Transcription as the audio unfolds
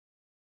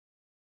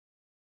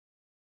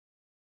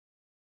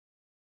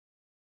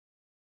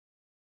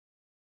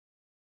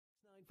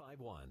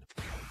951.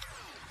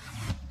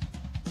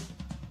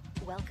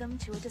 Welcome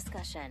to a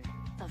discussion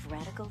of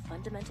radical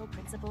fundamental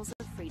principles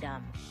of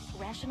freedom,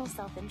 rational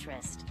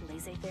self-interest,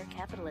 laissez-faire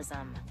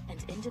capitalism,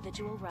 and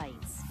individual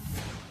rights.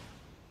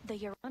 The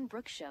Yaron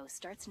Brook Show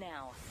starts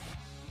now.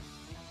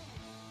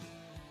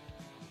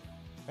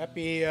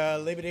 Happy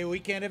Labor Day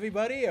weekend,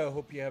 everybody. I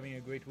hope you're having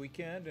a great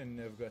weekend, and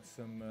I've got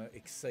some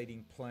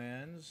exciting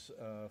plans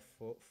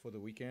for the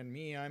weekend.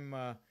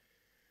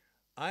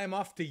 I'm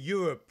off to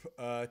Europe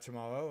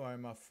tomorrow.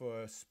 I'm off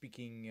for a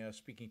speaking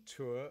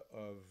tour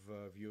of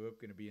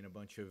Europe. Going to be in a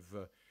bunch of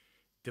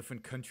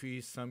different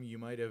countries. Some you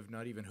might have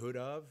not even heard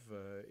of.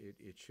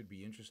 It should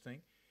be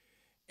interesting.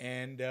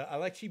 And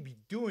I'll actually be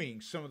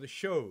doing some of the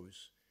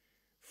shows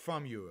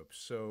from Europe.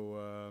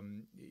 So,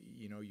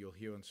 you'll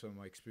hear on some of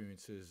my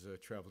experiences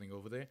traveling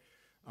over there.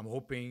 I'm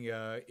hoping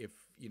if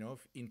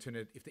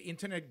the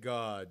internet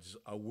gods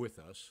are with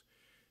us,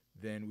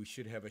 then we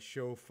should have a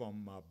show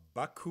from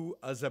Baku,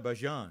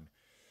 Azerbaijan,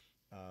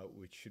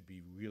 which should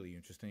be really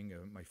interesting.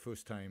 My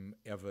first time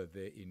ever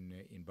there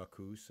in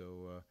Baku.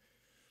 So,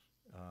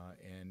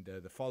 and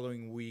the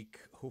following week,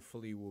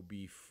 hopefully, will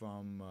be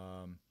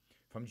from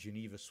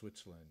Geneva,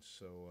 Switzerland.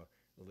 So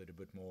a little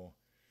bit more,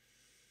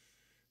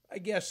 I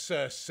guess,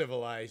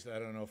 civilized. I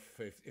don't know if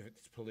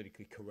it's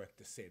politically correct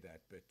to say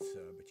that, but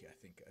yeah,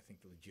 I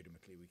think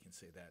legitimately we can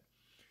say that.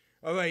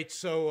 All right,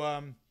 so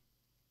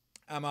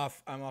I'm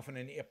off on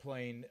an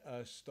airplane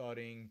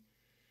starting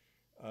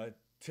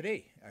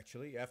today.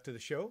 Actually, after the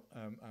show,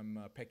 I'm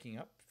packing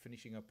up,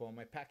 finishing up all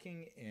my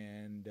packing,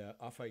 and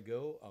off I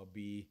go. I'll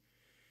be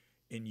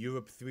in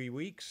Europe 3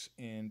 weeks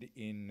and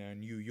in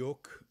New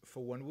York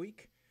for 1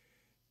 week.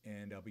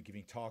 And I'll be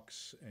giving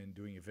talks and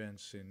doing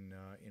events in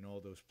all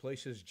those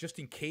places. Just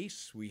in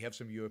case we have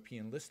some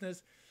European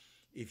listeners,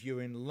 if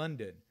you're in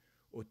London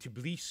or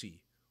Tbilisi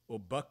or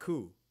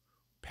Baku,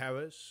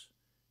 Paris,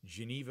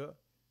 Geneva,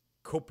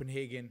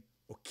 Copenhagen,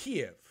 or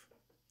Kiev,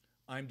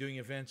 I'm doing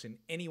events in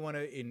any one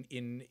of,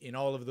 in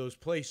all of those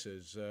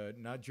places.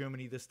 Not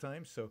Germany this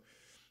time, so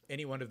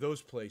any one of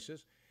those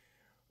places.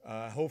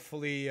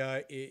 Hopefully,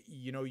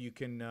 you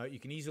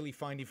can easily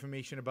find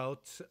information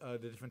about the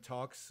different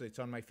talks. It's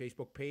on my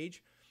Facebook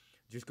page.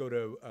 Just go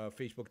to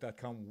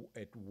facebook.com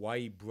at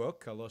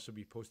ybrook. I'll also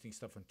be posting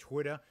stuff on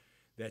Twitter.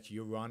 That's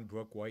Yaron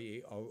Brook,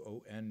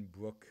 Y-A-R-O-N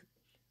Brook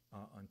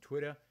on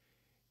Twitter.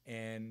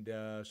 And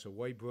so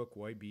ybrook,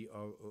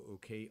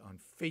 Y-B-R-O-O-K on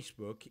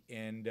Facebook.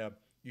 And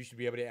you should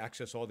be able to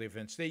access all the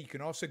events there. You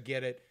can also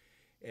get it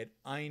at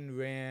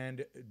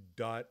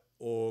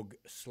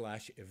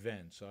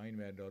aynrand.org/events. So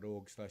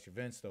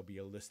aynrand.org/events. There'll be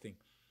a listing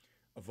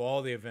of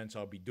all the events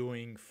I'll be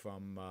doing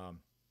from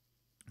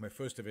my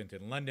first event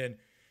in London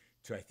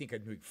to, I think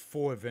I'm doing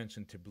 4 events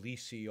in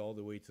Tbilisi, all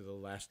the way to the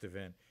last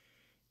event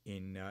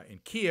in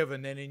Kiev.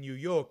 And then in New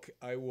York,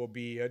 I will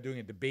be doing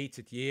a debate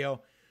at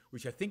Yale,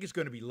 which I think is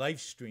going to be live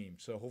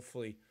streamed. So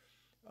hopefully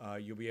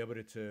you'll be able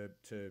to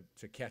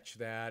catch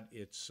that.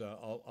 It's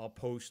I'll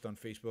post on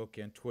Facebook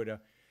and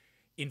Twitter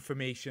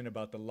information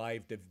about the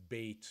live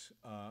debate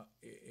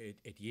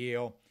at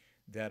Yale.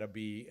 That'll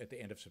be at the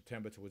end of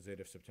September, towards the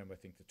end of September, I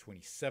think the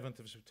 27th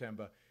of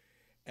September.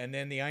 And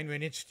then the Ayn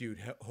Rand Institute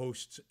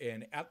hosts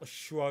an Atlas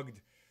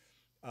Shrugged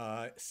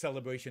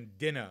celebration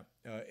dinner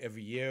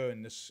every year.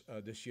 And this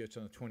year it's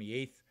on the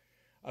 28th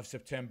of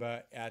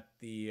September at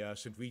the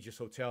St. Regis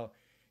Hotel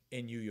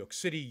in New York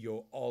City.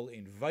 You're all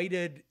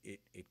invited.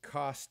 It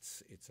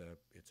costs. It's a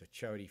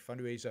charity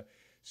fundraiser,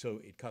 so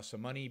it costs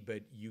some money.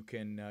 But you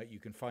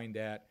can find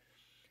that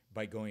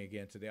by going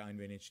again to the Ayn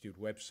Rand Institute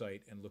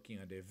website and looking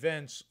at the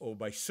events, or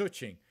by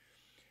searching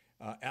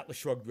Atlas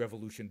Shrugged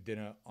Revolution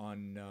Dinner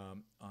on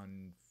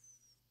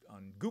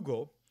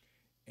Google,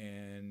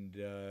 and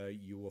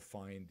you will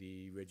find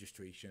the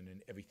registration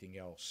and everything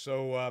else.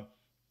 So a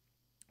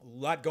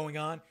lot going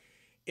on.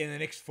 In the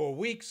next 4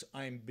 weeks,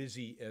 I'm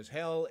busy as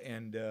hell,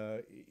 and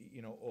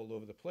all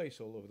over the place,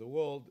 all over the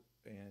world,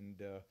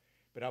 and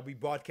but I'll be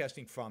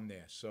broadcasting from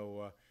there.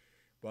 So,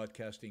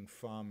 broadcasting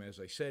from, as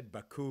I said,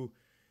 Baku,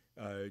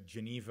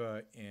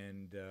 Geneva,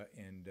 and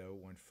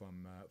one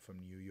from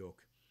New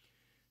York.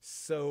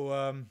 So,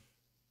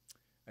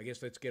 I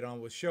guess let's get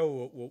on with the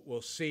show.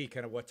 We'll see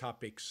kind of what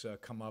topics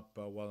come up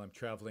while I'm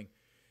traveling,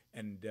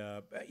 and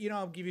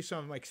I'll give you some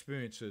of my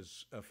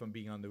experiences from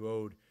being on the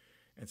road,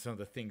 and some of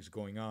the things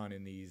going on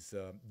in these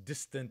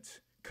distant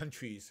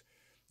countries,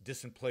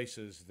 distant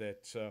places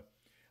that, some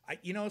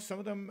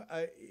of them,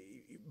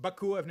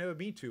 Baku I've never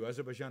been to,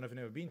 Azerbaijan I've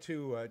never been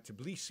to,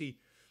 Tbilisi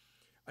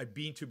I've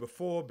been to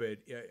before,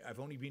 but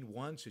I've only been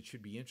once. It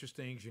should be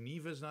interesting.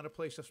 Geneva is not a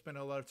place I've spent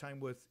a lot of time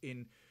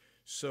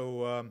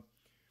so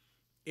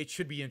it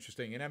should be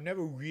interesting. And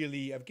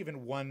I've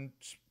given one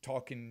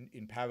talk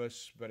in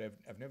Paris, but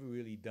I've never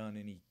really done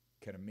any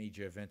kind of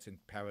major events in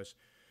Paris.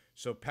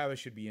 So Paris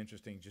should be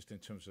interesting just in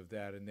terms of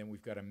that. And then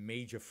we've got a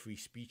major free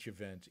speech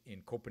event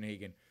in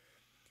Copenhagen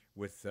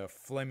with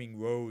Flemming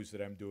Rose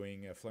that I'm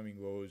doing. Flemming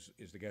Rose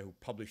is the guy who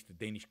published the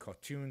Danish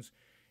cartoons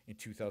in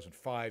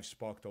 2005,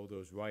 sparked all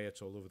those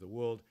riots all over the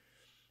world.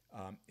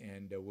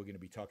 And we're going to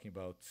be talking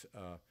about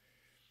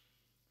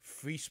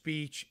free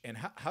speech, and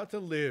how to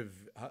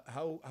live,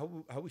 how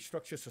we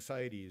structure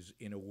societies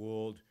in a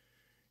world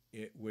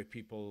where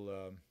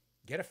people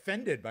get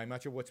offended by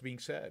much of what's being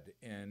said,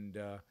 and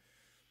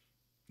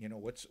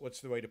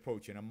what's the right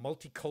approach in a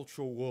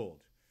multicultural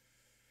world.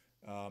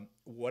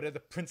 What are the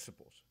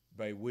principles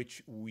by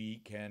which we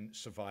can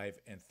survive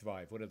and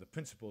thrive? What are the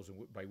principles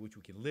by which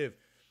we can live,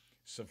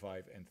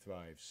 survive, and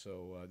thrive?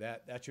 So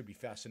that should be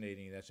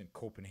fascinating. That's in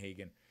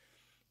Copenhagen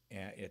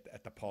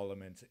at the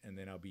Parliament, and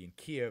then I'll be in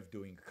Kiev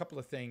doing a couple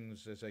of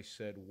things, as I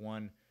said.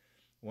 One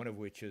of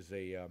which is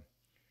a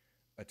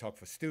talk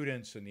for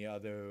students, and the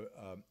other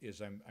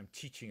is I'm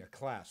teaching a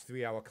class,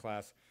 3-hour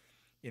class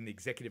in the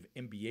executive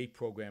MBA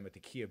program at the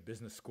Kiev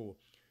Business School.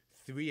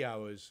 3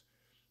 hours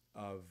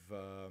of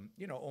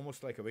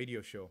almost like a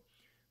radio show,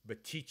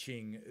 but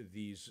teaching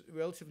these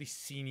relatively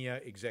senior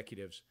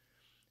executives,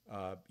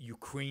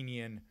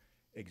 Ukrainian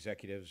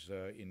executives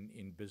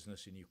in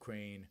business in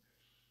Ukraine.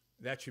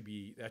 That should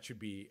be a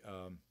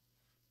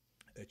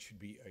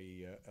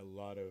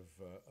lot of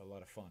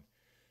fun.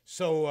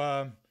 So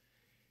I'm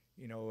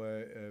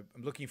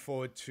looking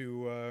forward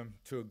to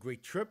a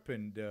great trip,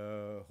 and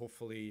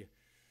hopefully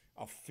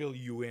I'll fill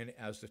you in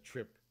as the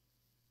trip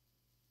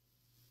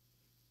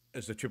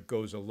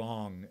goes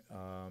along.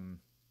 All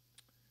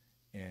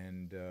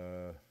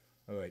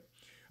right.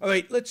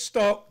 Let's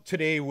start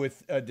today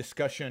with a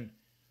discussion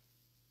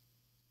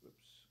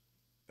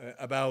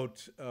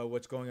about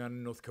what's going on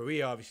in North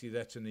Korea. Obviously,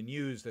 that's in the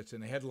news. That's in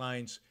the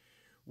headlines.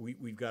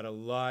 We've got a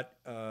lot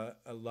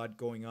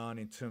going on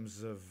in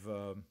terms of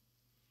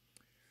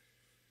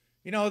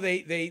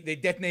they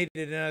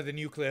detonated another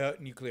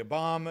nuclear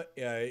bomb.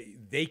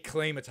 They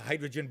claim it's a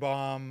hydrogen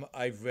bomb.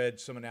 I've read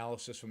some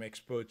analysis from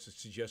experts that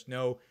suggest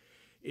no,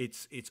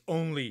 it's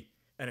only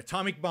an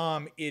atomic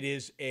bomb. It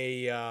is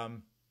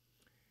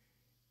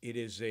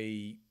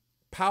a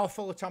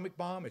powerful atomic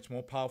bomb. It's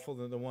more powerful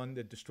than the one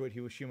that destroyed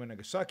Hiroshima and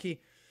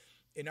Nagasaki.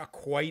 And not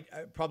quite,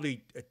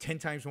 probably 10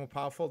 times more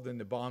powerful than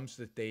the bombs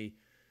that they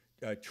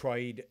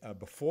tried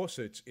before.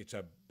 So it's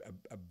a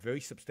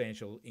very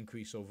substantial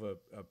increase over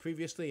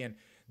previously. And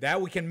that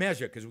we can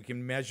measure, because we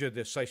can measure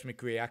the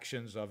seismic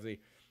reactions of the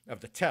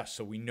test.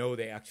 So we know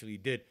they actually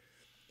did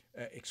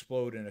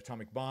explode an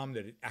atomic bomb,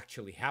 that it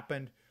actually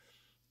happened.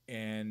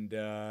 And,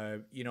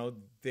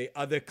 the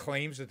other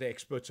claims that the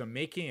experts are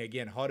making,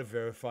 again, hard to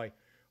verify,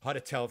 hard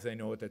to tell if they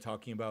know what they're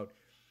talking about,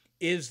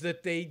 is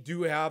that they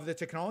do have the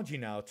technology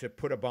now to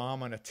put a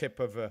bomb on a tip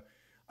of a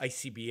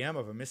ICBM,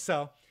 of a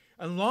missile,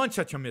 and launch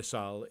such a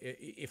missile.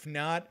 If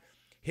not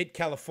hit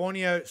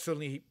California,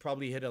 certainly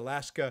probably hit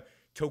Alaska,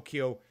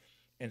 Tokyo,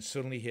 and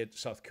certainly hit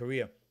South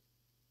Korea.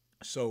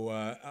 So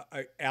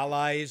our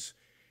allies,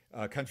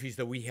 countries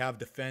that we have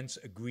defense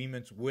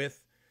agreements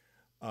with,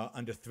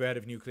 under threat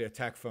of nuclear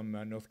attack from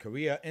North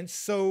Korea, and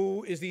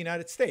so is the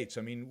United States.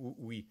 I mean,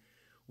 we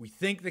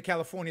think that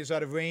California is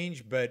out of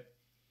range, but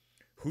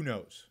who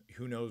knows?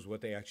 Who knows what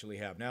they actually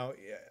have? Now,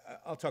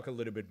 I'll talk a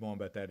little bit more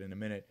about that in a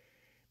minute,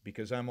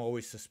 because I'm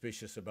always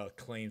suspicious about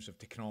claims of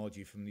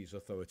technology from these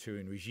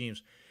authoritarian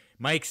regimes.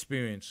 My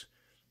experience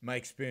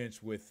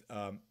with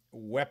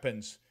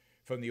weapons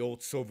from the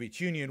old Soviet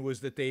Union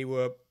was that they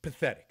were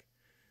pathetic,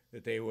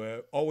 that they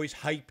were always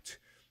hyped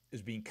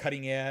as being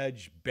cutting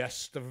edge,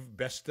 best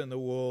in the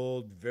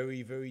world,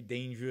 very, very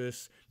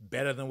dangerous,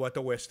 better than what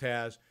the West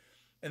has.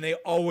 And they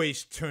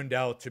always turned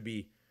out to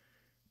be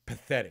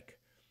pathetic.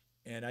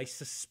 And I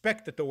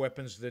suspect that the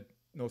weapons that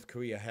North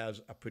Korea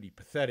has are pretty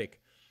pathetic.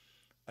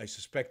 I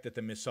suspect that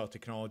the missile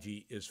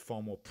technology is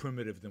far more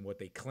primitive than what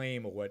they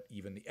claim, or what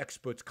even the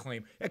experts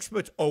claim.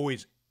 Experts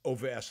always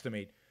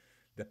overestimate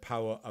the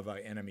power of our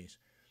enemies.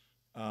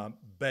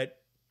 But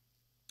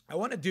I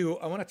want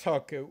to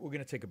talk, we're going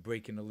to take a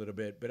break in a little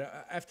bit, but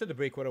after the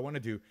break, what I want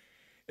to do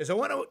is I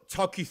want to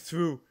talk you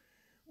through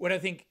what I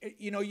think,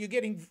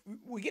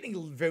 we're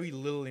getting very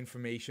little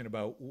information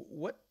about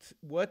what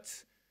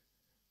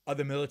are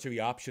the military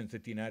options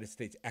that the United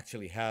States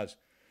actually has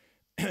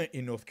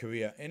in North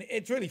Korea. And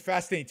it's really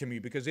fascinating to me,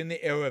 because in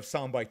the era of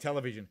soundbite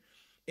television,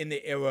 in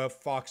the era of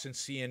Fox and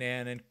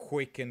CNN and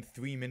quick and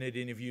 3-minute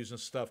interviews and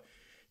stuff,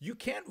 you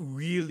can't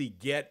really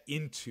get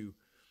into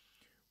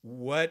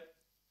what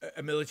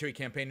a military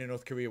campaign in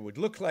North Korea would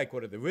look like.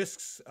 What are the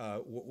risks?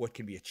 What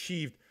can be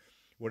achieved?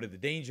 What are the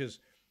dangers?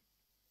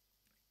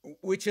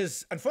 Which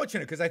is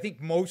unfortunate, because I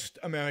think most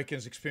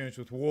Americans' experience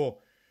with war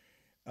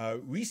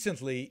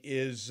recently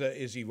is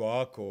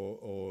Iraq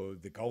or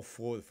the Gulf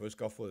War, the first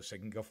Gulf War, the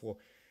second Gulf War,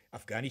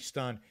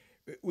 Afghanistan,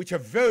 which are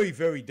very,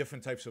 very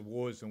different types of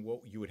wars than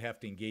what you would have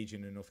to engage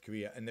in North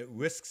Korea. And the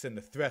risks and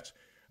the threats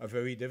are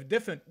very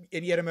different,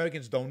 and yet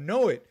Americans don't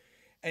know it.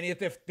 And yet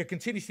they're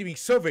continuously being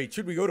surveyed,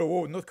 should we go to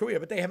war with North Korea?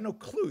 But they have no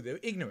clue. They're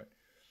ignorant.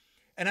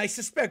 And I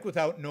suspect,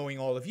 without knowing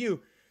all of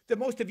you, that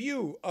most of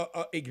you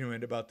are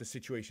ignorant about the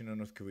situation in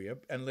North Korea,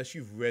 unless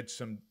you've read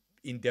some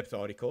in-depth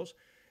articles,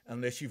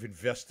 unless you've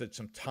invested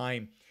some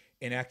time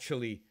in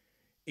actually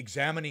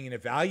examining and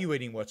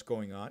evaluating what's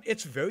going on.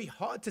 It's very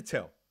hard to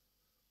tell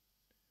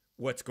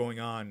what's going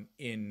on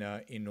in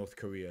North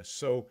Korea.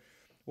 So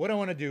what I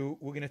want to do,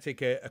 we're going to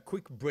take a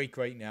quick break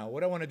right now.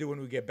 What I want to do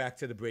when we get back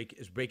to the break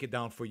is break it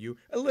down for you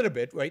a little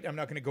bit, right? I'm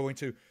not going to go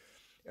into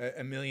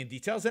a million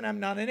details, and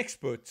I'm not an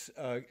expert,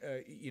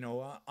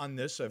 on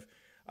this.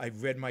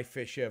 I've read my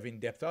fair share of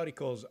in-depth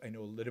articles. I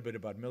know a little bit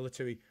about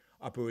military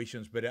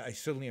operations, but I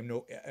certainly am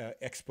no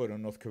expert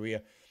on North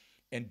Korea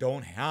and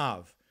don't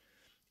have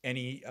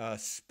any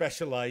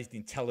specialized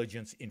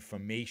intelligence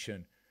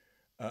information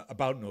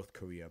about North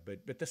Korea.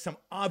 But there's some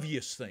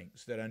obvious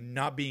things that are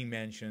not being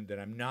mentioned, that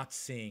I'm not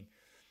seeing,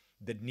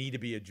 that need to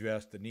be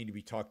addressed, that need to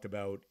be talked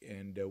about,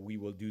 and we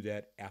will do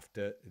that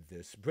after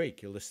this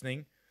break. You're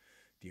listening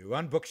to the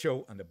Yaron Brook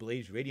Show on the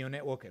Blaze Radio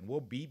Network, and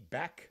we'll be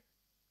back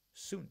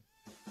soon.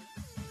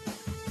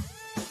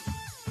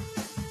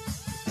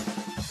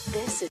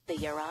 This is the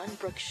Yaron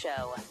Brook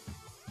Show.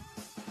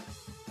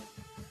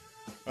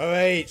 All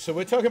right, so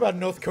we're talking about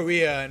North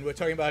Korea, and we're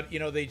talking about,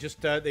 they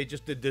just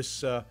did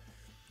this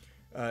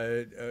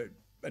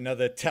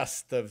another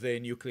test of their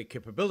nuclear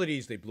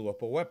capabilities. They blew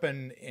up a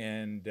weapon,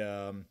 and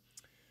and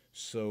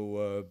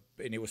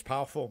it was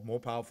powerful, more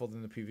powerful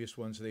than the previous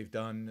ones they've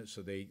done.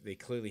 So they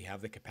clearly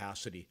have the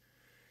capacity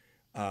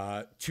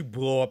to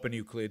blow up a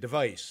nuclear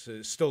device.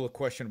 There's still a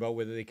question about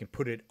whether they can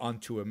put it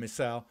onto a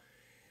missile.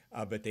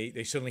 But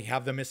they certainly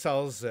have the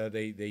missiles.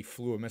 They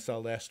flew a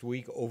missile last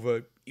week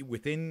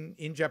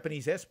in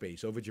Japanese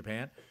airspace over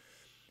Japan,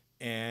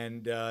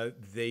 and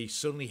they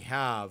certainly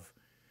have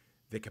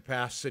the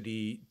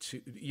capacity to,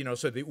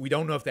 we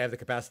don't know if they have the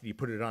capacity to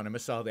put it on a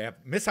missile. They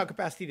have missile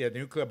capacity. They have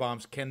nuclear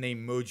bombs. Can they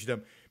merge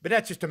them? But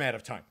that's just a matter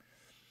of time.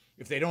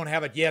 If they don't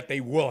have it yet,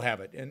 they will have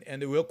it.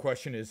 And the real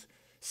question is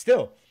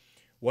still,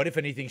 what if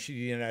anything should the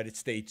United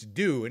States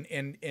do?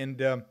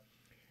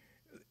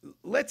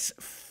 Let's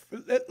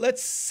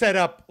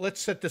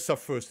set this up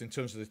first in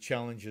terms of the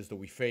challenges that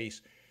we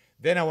face.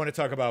 Then I want to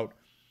talk about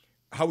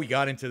how we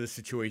got into this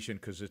situation,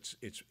 because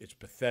it's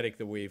pathetic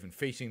that we're even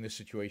facing this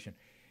situation,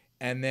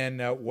 and then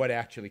what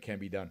actually can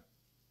be done.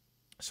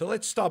 So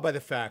let's start by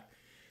the fact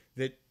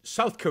that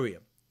South Korea,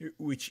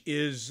 which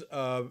is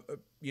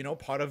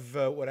part of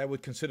what I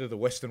would consider the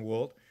Western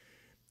world,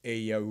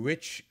 a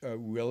rich,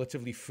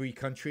 relatively free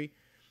country,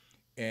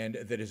 and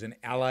that is an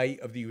ally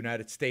of the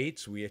United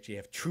States. We actually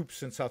have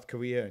troops in South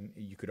Korea, and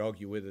you could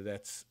argue whether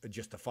that's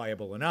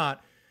justifiable or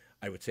not.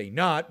 I would say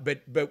not,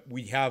 but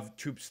we have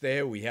troops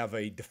there. We have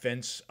a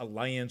defense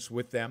alliance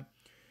with them.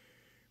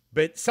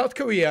 But South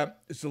Korea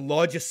is the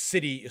largest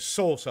city,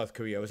 Seoul, South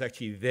Korea. I was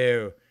actually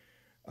there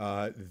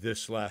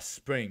this last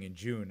spring in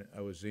June.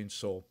 I was in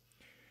Seoul.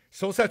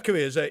 Seoul, South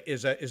Korea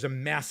is a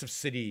massive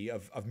city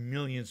of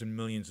millions and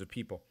millions of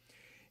people.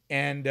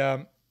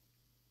 And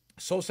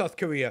Seoul, South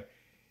Korea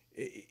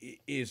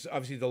is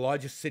obviously the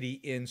largest city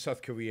in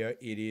South Korea.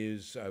 It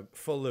is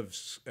full of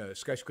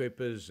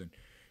skyscrapers and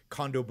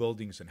condo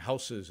buildings and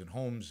houses and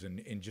homes,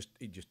 and just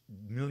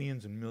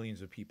millions and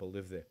millions of people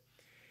live there.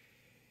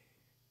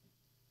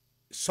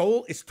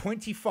 Seoul is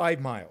 25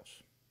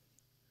 miles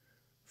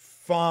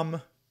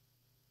from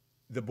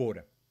the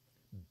border,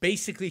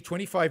 basically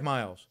 25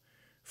 miles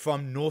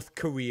from North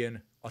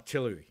Korean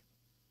artillery.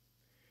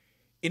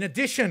 In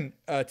addition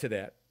to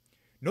that,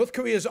 North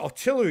Korea's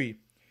artillery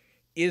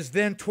is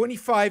then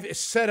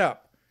set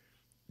up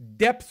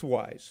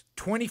depth-wise,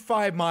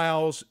 25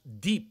 miles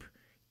deep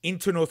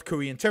into North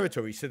Korean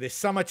territory. So there's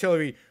some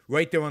artillery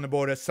right there on the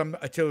border, some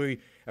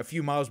artillery a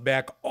few miles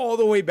back, all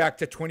the way back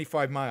to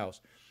 25 miles.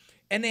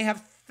 And they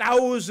have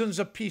thousands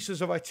of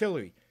pieces of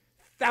artillery,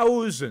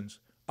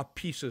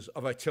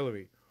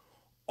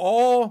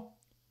 all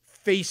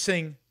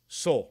facing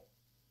Seoul,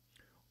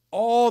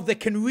 all that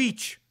can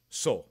reach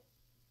Seoul.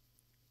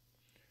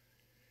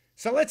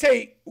 So let's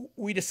say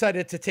we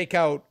decided to take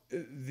out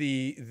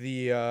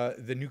the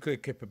nuclear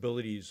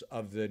capabilities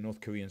of the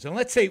North Koreans, and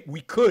let's say we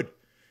could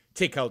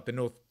take out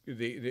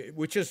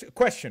which is a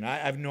question. I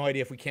have no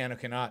idea if we can or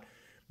cannot.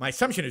 My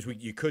assumption is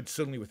you could,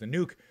 certainly with a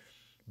nuke,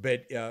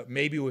 but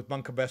maybe with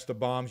bunker buster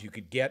bombs you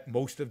could get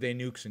most of their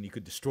nukes and you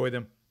could destroy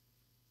them.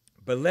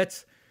 But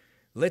let's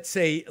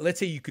say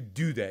you could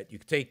do that. You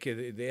could take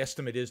the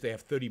estimate is they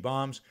have 30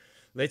 bombs.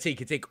 Let's say you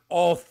could take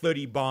all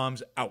 30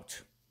 bombs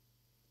out.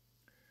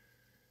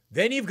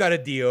 Then you've got to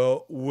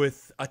deal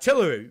with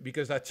artillery,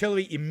 because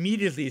artillery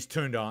immediately is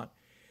turned on,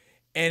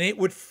 and it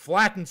would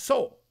flatten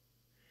Seoul.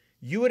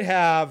 You would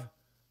have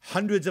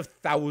hundreds of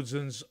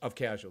thousands of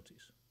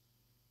casualties.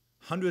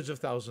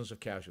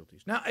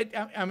 Now,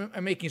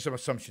 I'm making some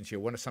assumptions here.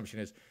 One assumption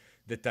is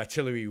that the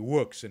artillery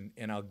works, and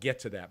I'll get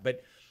to that.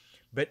 But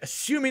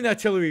assuming the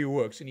artillery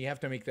works, and you have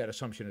to make that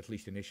assumption at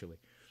least initially,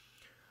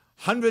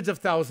 hundreds of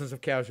thousands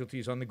of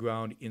casualties on the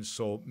ground in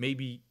Seoul,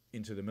 maybe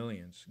into the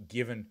millions,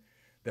 given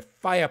the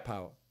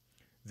firepower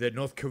that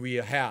North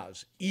Korea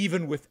has,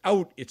 even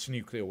without its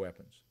nuclear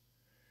weapons,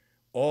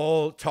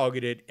 all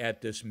targeted at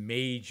this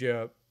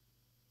major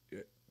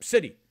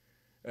city,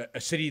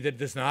 a city that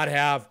does not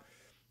have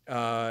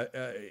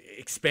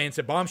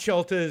expansive bomb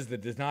shelters, that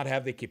does not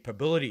have the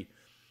capability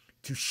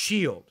to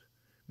shield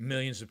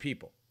millions of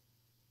people.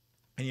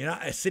 And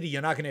a city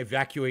you're not going to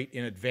evacuate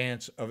in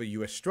advance of a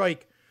U.S.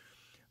 strike.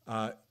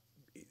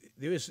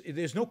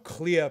 there's no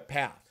clear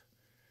path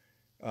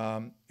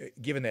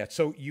given that.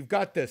 So you've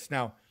got this.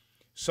 Now,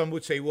 some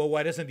would say, well,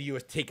 why doesn't the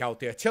U.S. take out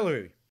the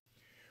artillery?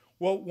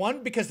 Well,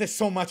 one, because there's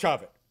so much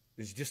of it.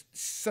 There's just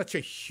such a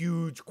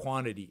huge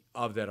quantity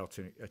of that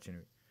artillery.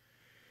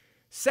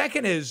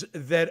 Second is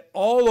that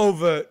all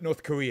over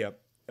North Korea,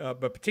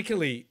 but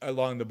particularly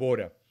along the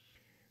border,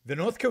 the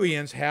North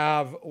Koreans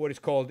have what is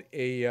called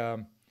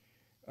it's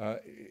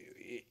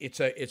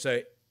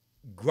a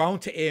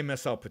ground-to-air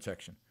missile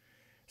protection,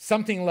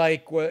 something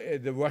like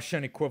the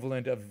Russian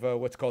equivalent of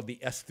what's called the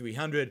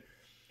S-300,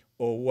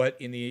 or what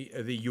in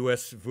the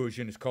U.S.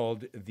 version is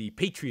called the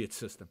Patriot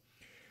system.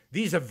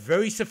 These are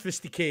very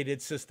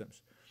sophisticated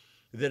systems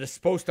that are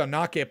supposed to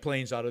knock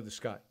airplanes out of the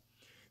sky,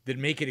 that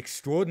make it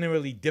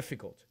extraordinarily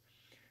difficult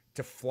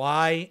to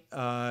fly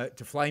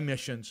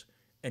missions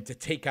and to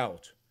take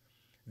out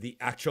the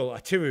actual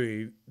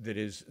artillery that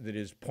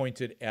is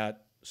pointed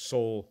at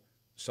Seoul,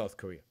 South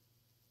Korea.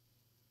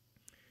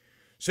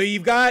 So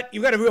you've got a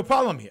real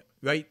problem here,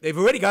 right? They've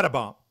already got a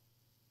bomb,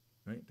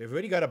 right? They've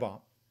already got a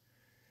bomb.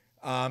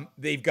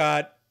 They've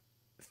got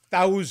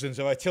thousands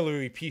of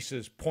artillery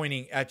pieces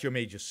pointing at your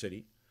major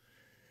city.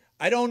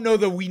 I don't know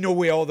that we know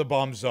where all the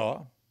bombs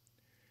are.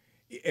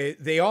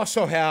 They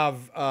also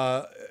have,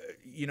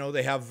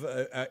 they have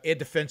an air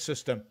defense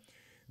system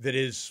that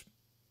is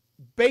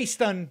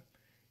based on,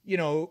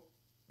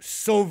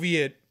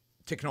 Soviet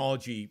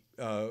technology,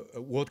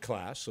 world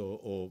class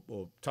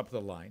or top of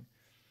the line.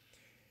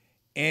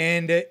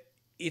 And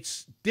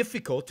it's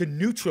difficult to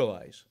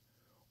neutralize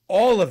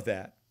all of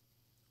that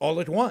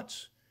all at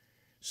once.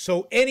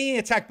 So any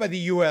attack by the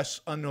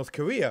U.S. on North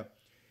Korea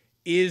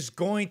is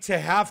going to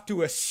have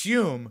to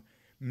assume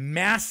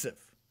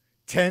massive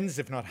tens,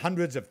 if not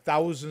hundreds of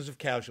thousands of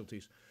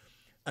casualties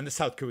on the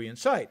South Korean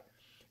side.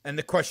 And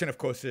the question, of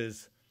course,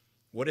 is,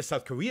 what is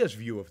South Korea's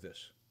view of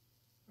this?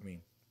 I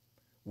mean,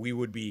 we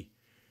would be,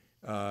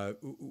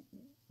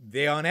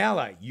 they are an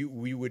ally.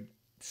 We would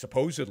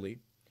supposedly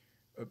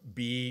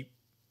be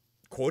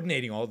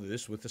coordinating all of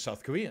this with the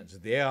South Koreans.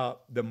 They are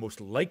the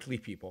most likely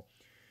people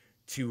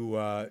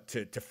to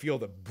feel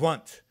the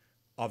brunt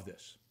of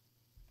this.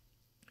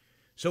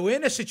 So we're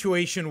in a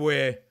situation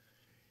where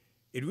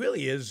it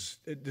really is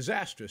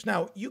disastrous.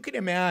 Now, you could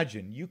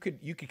imagine, you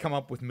could come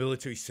up with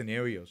military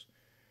scenarios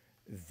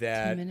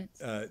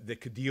that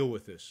could deal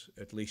with this,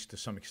 at least to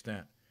some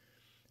extent.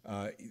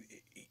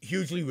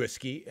 Hugely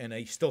risky, and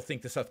I still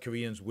think the South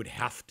Koreans would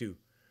have to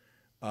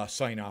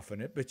sign off on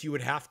it, but you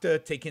would have to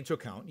take into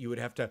account, you would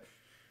have to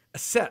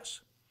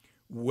assess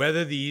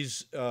whether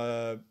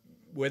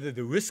whether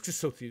the risks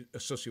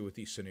associated with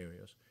these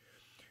scenarios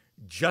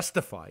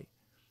justify,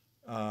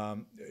 or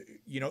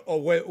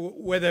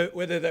whether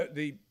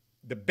the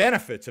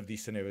benefits of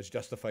these scenarios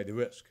justify the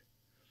risk.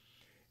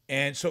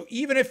 And so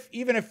even if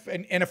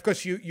and of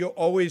course you're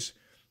always,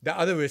 the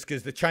other risk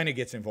is that China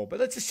gets involved. But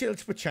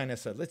let's put China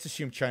aside. Let's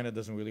assume China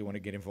doesn't really want to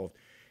get involved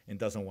and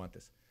doesn't want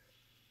this.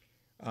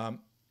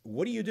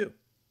 What do you do?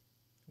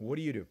 What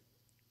do you do?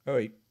 All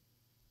right.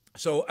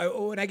 So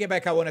when I get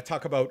back, I want to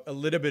talk about a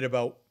little bit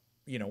about,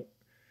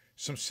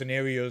 some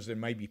scenarios that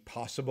might be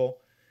possible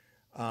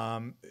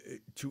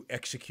to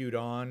execute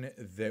on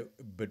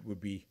but would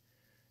be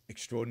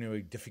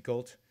extraordinarily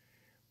difficult.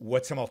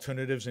 What some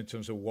alternatives in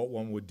terms of what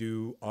one would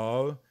do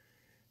are.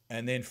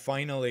 And then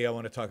finally, I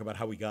want to talk about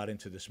how we got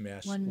into this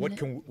mess,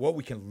 what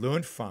we can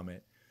learn from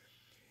it,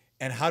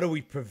 and how do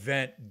we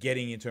prevent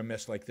getting into a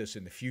mess like this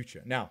in the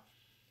future. Now,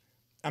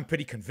 I'm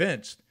pretty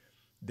convinced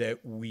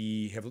that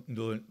we have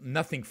learned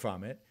nothing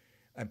from it.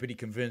 I'm pretty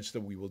convinced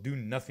that we will do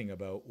nothing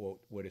about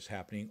what is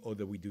happening, or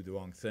that we do the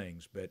wrong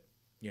things. But,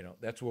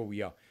 that's where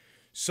we are.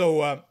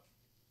 So,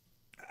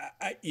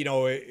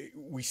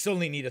 we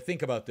certainly need to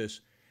think about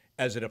this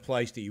as it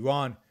applies to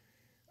Iran.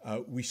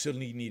 We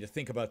certainly need to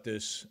think about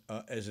this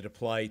as it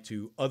applies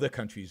to other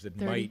countries that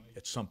might,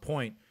 at some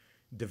point,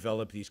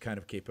 develop these kind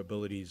of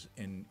capabilities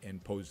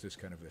and pose this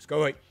kind of risk. All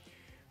right.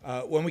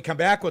 When we come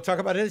back, we'll talk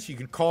about this. You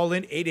can call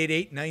in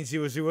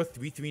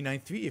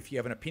 888-900-3393 if you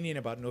have an opinion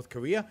about North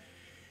Korea.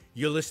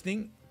 You're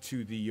listening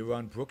to the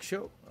Yaron Brook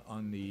Show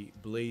on the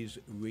Blaze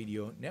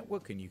Radio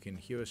Network, and you can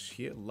hear us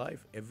here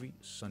live every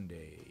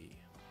Sunday.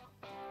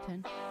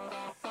 10.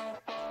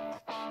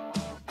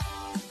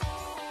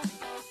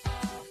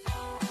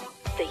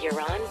 The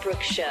Yaron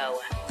Brook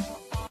Show.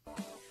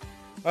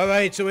 All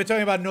right, so we're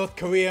talking about North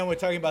Korea, and we're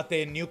talking about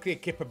their nuclear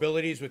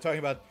capabilities. We're talking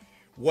about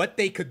what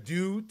they could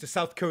do to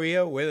South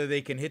Korea, whether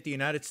they can hit the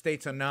United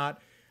States or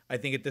not. I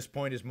think at this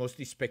point is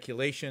mostly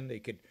speculation. They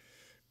could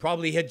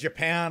probably hit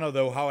Japan,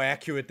 although how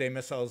accurate their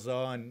missiles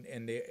are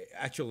and the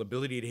actual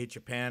ability to hit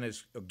Japan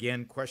is,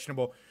 again,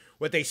 questionable.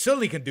 What they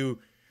certainly can do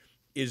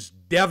is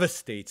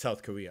devastate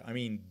South Korea. I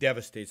mean,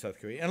 devastate South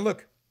Korea. And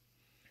look,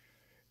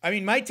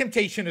 my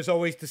temptation is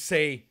always to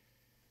say,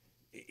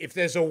 if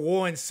there's a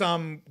war in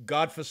some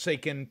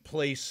godforsaken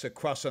place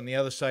across on the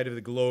other side of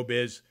the globe,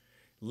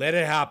 let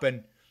it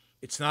happen.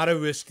 It's not a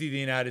risk to the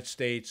United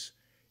States.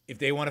 If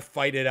they want to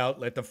fight it out,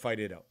 let them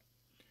fight it out.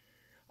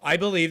 I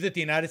believe that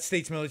the United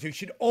States military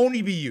should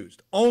only be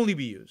used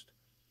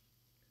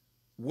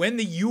when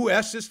the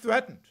U.S. is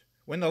threatened,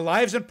 when the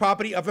lives and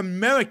property of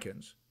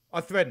Americans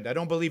are threatened. I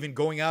don't believe in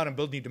going out and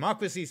building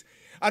democracies.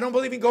 I don't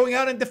believe in going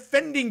out and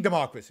defending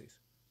democracies.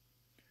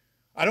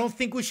 I don't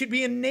think we should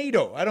be in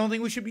NATO. I don't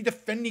think we should be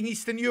defending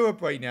Eastern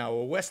Europe right now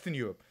or Western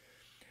Europe.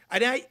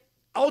 And I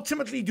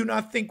ultimately do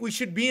not think we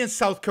should be in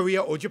South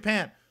Korea or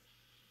Japan.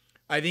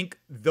 I think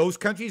those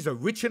countries are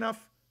rich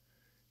enough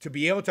to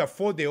be able to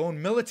afford their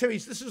own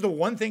militaries. This is the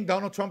one thing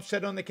Donald Trump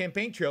said on the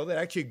campaign trail that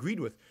I actually agreed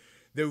with.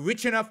 They're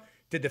rich enough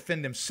to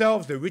defend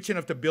themselves. They're rich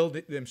enough to build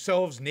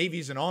themselves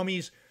navies and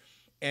armies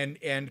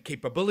and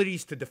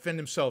capabilities to defend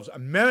themselves.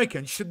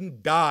 Americans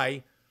shouldn't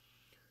die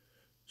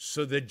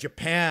so that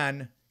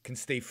Japan can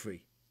stay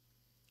free.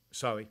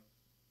 Sorry.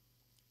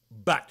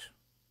 But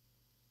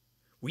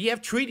we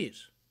have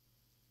treaties.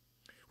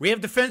 We have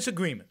defense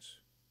agreements.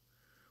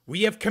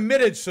 We have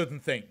committed certain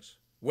things.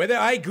 Whether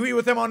I agree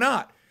with them or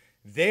not,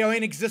 they are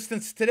in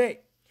existence today.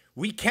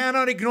 We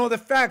cannot ignore the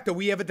fact that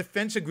we have a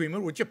defense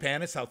agreement with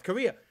Japan and South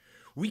Korea.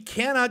 We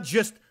cannot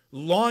just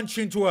launch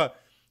into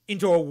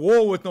a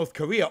war with North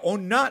Korea or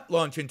not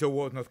launch into a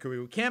war with North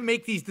Korea. We can't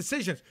make these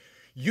decisions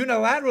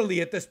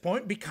unilaterally at this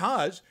point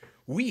because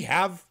we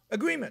have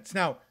agreements.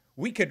 Now,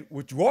 we could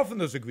withdraw from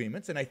those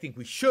agreements, and I think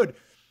we should,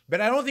 but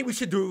I don't think we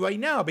should do it right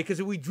now, because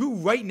if we do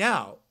right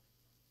now,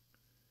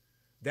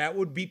 that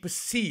would be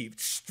perceived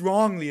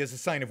strongly as a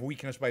sign of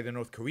weakness by the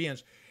North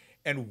Koreans,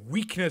 and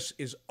weakness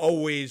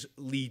always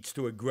leads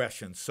to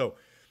aggression. So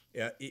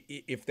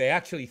if they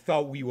actually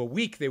thought we were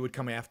weak, they would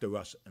come after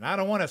us, and I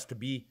don't want us to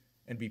be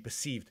and be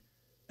perceived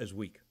as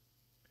weak.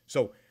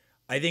 So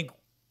I think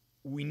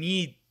we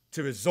need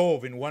to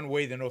resolve in one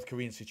way the North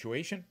Korean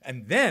situation,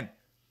 and then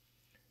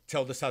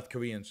tell the South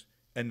Koreans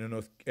and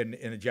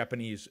the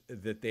Japanese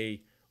that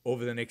they,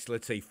 over the next,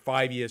 let's say,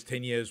 5 years,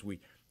 10 years, we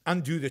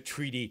undo the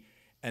treaty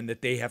and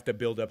that they have to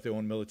build up their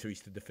own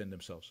militaries to defend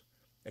themselves.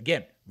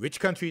 Again, rich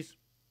countries,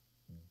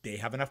 they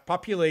have enough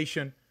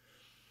population.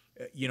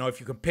 If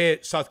you compare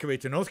South Korea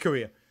to North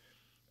Korea,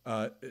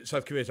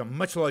 South Korea has a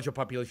much larger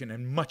population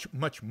and much,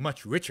 much,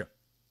 much richer.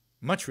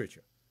 Much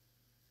richer.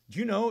 Do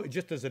you know,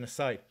 just as an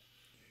aside,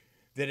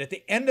 that at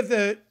the end of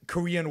the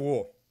Korean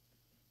War,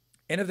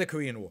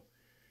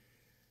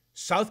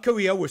 South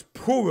Korea was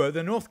poorer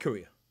than North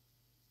Korea.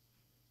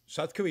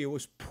 South Korea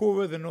was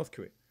poorer than North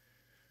Korea.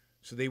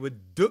 So they were,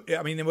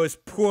 they were as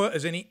poor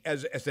as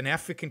an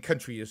African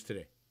country is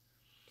today.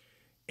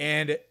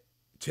 And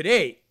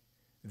today,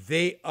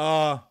 they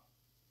are,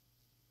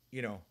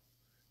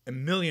 a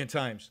million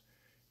times,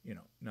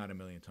 not a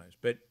million times,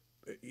 but,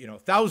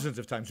 thousands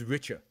of times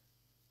richer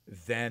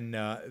than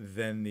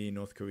the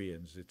North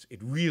Koreans. It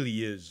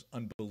really is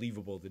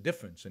unbelievable, the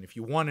difference. And if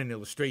you want an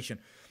illustration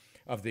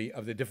of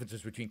the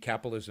differences between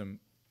capitalism,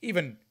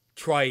 even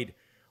tried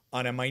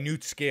on a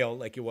minute scale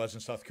like it was in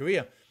South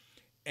Korea,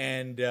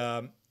 and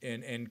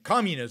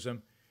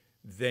communism,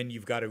 then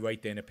you've got it right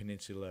there in the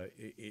peninsula.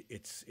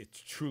 It's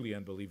truly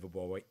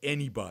unbelievable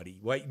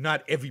why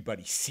not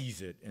everybody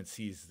sees it and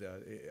sees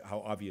how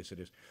obvious it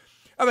is.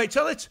 All right,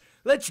 so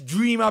let's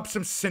dream up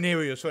some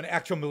scenarios for an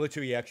actual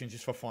military action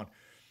just for fun.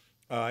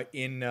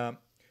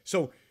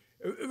 So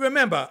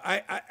remember,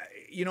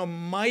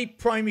 my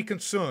primary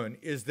concern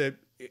is that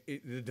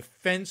the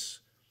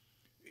defense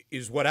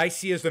is what I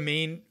see as the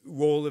main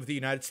role of the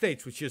United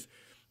States, which is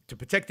to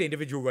protect the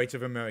individual rights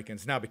of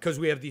Americans. Now, because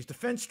we have these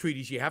defense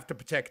treaties, you have to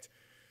protect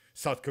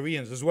South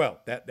Koreans as well.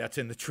 That's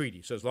in the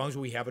treaty. So as long as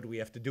we have it, we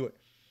have to do it.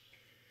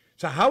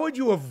 So how would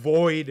you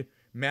avoid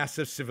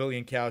massive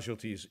civilian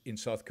casualties in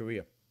South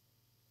Korea?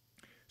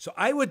 So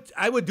I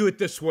would do it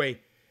this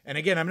way. And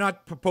again, I'm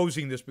not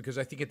proposing this because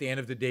I think at the end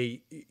of the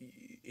day,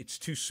 it's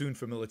too soon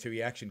for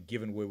military action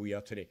given where we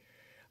are today.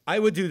 I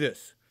would do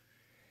this.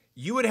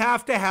 You would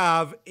have to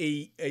have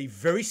a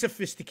very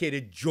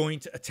sophisticated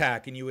joint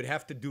attack, and you would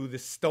have to do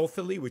this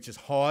stealthily, which is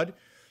hard.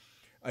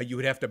 You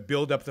would have to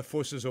build up the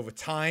forces over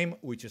time,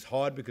 which is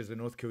hard because the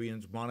North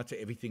Koreans monitor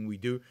everything we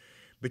do.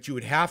 But you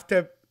would have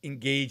to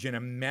engage in a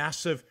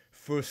massive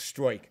first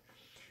strike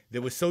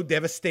that was so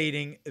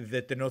devastating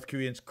that the North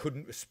Koreans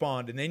couldn't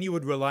respond. And then you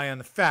would rely on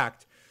the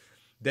fact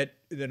that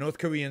the North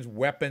Koreans'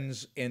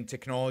 weapons and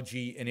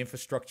technology and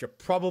infrastructure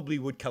probably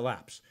would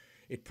collapse.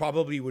 It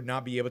probably would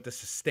not be able to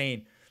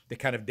sustain the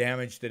kind of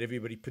damage that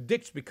everybody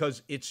predicts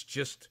because it's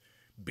just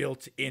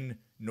built in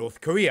North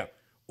Korea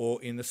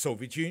or in the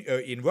Soviet Union, or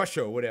in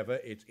Russia or whatever.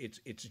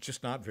 It's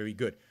just not very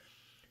good.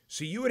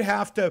 So you would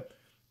have to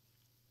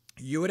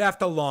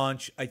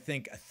launch, I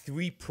think, a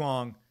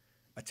three-prong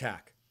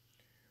attack.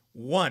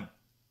 One,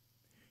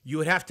 you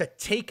would have to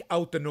take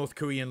out the North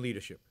Korean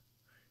leadership,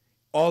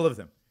 all of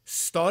them,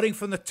 starting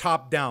from the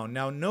top down.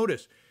 Now,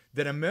 notice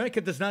that America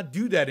does not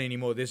do that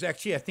anymore. There's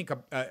actually, I think,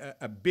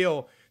 a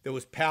bill that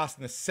was passed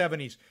in the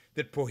 70s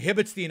that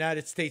prohibits the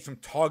United States from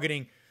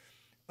targeting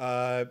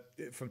the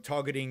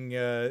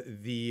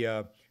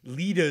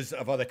leaders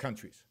of other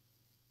countries.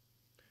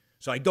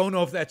 So I don't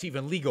know if that's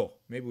even legal.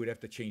 Maybe we'd have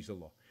to change the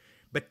law.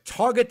 But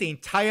target the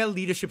entire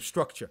leadership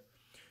structure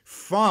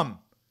from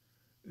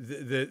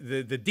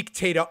the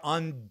dictator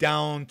on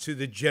down to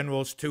the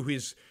generals, to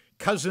his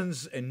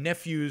cousins and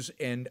nephews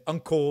and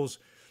uncles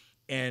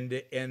and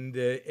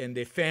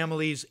their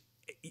families.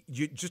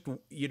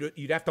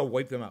 You'd have to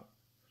wipe them out.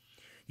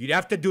 You'd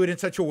have to do it in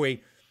such a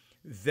way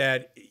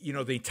that, you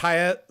know, the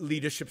entire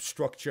leadership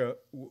structure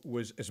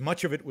was, as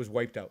much of it was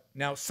wiped out.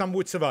 Now, some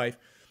would survive,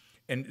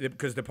 and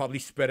because they're probably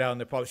spread out,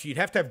 and so you'd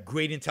have to have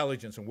great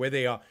intelligence on where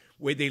they are,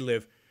 where they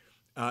live,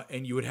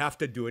 and you would have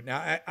to do it.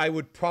 Now, you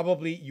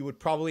would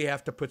probably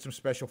have to put some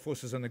special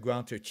forces on the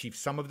ground to achieve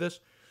some of this.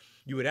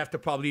 You would have to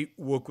probably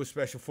work with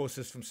special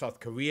forces from South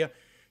Korea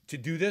to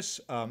do this,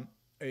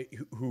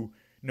 who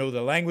know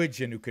the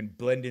language and who can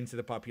blend into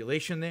the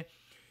population there.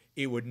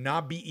 It would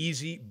not be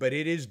easy, but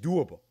it is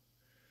doable.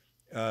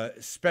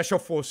 Special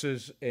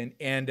forces and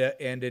an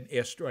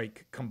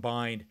airstrike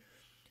combined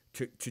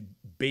to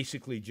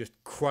basically just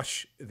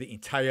crush the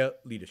entire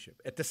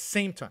leadership. At the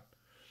same time,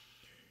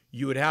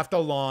 you would have to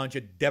launch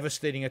a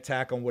devastating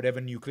attack on whatever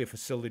nuclear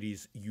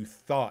facilities you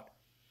thought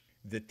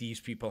that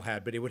these people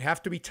had, but it would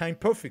have to be timed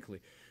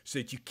perfectly so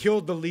that you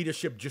killed the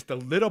leadership just a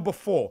little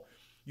before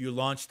you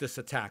launched this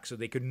attack, so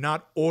they could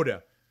not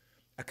order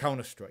a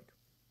counterstrike.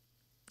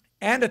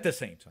 And at the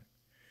same time,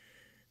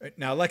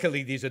 now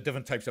luckily these are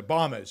different types of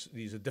bombers,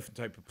 these are different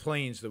types of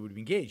planes that would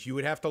be engaged. You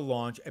would have to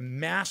launch a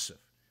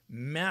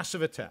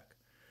massive attack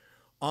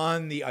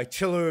on the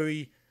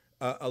artillery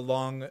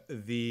along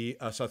the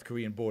South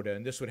Korean border,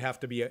 and this would have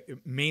to be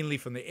mainly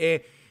from the air,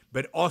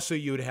 but also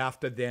you would have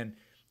to then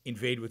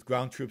invade with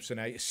ground troops,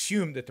 and I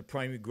assume that the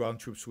primary ground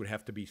troops would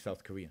have to be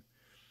South Korean.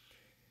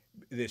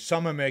 There's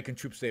some American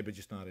troops there, but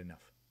just not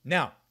enough.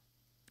 Now,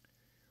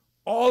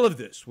 all of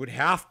this would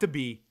have to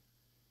be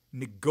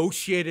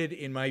negotiated,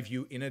 in my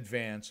view, in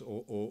advance,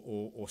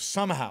 or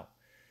somehow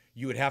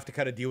you would have to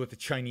cut a deal with the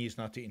Chinese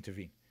not to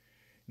intervene.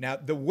 Now,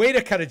 the way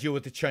to cut a deal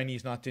with the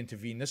Chinese not to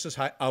intervene, this is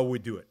how I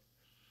would do it.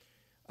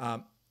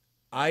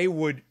 I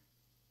would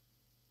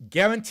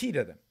guarantee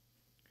to them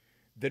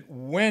that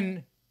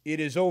when it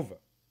is over,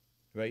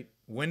 right,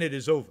 when it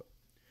is over,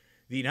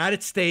 the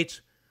United States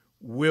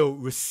will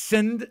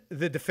rescind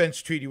the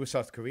defense treaty with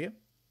South Korea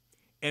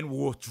and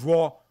will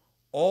withdraw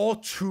all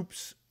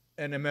troops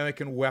and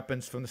American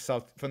weapons from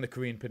the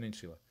Korean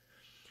Peninsula.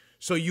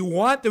 So you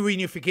want the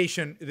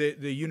reunification,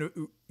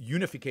 the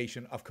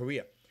unification of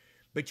Korea,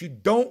 but you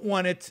don't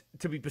want it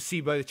to be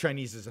perceived by the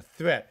Chinese as a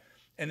threat.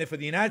 And therefore,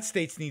 the United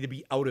States need to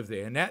be out of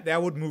there, and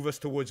that would move us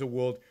towards a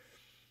world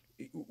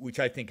which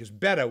I think is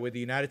better, where the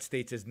United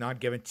States is not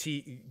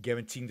guaranteeing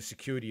the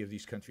security of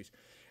these countries.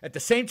 At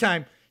the same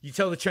time, you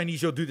tell the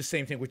Chinese you'll do the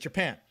same thing with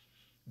Japan.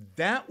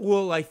 That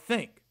will, I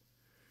think,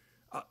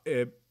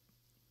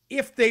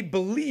 if they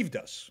believed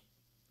us,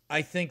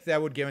 I think that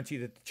would guarantee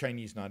that the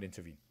Chinese not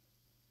intervene.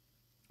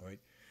 All right.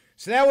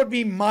 So that would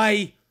be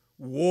my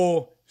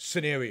war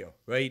scenario,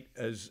 right?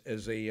 As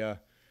a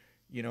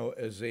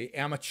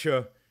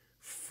amateur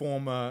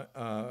former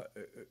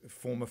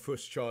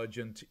first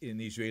sergeant in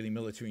the Israeli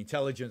military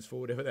intelligence, for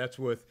whatever that's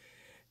worth,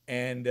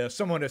 and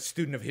someone a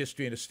student of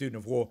history and a student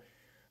of war.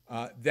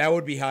 That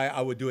would be how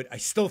I would do it. I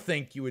still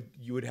think you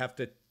would have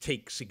to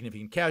take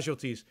significant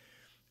casualties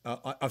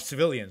of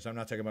civilians. I'm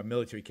not talking about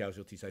military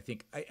casualties.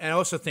 I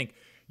also think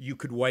you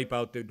could wipe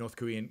out the North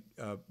Korean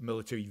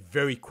military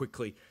very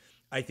quickly.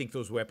 I think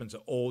those weapons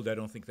are old. I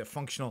don't think they're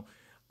functional.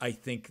 I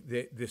think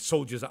the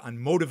soldiers are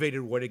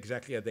unmotivated. What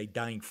exactly are they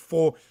dying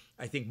for?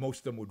 I think most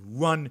of them would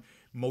run.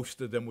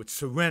 Most of them would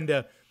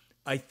surrender.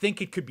 I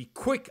think it could be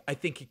quick. I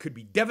think it could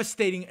be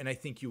devastating, and I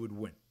think you would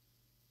win.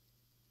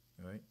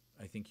 All right?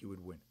 I think you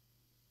would win.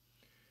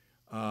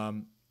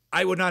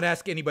 I would not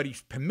ask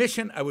anybody's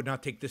permission. I would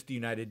not take this to the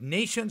United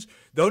Nations.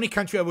 The only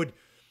country I would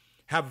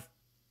have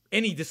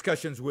any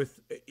discussions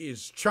with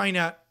is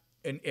China,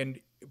 and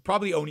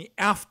probably only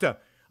after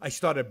I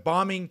started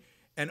bombing,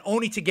 and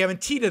only to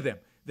guarantee to them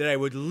that I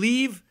would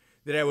leave,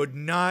 that I would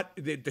not,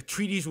 that the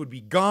treaties would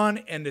be gone,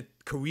 and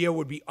that Korea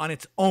would be on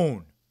its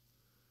own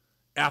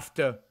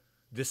after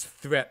this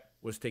threat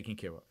was taken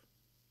care of.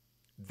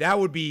 That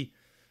would be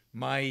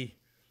my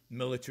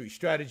military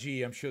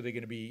strategy. I'm sure there are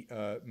going to be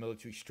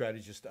military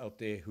strategists out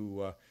there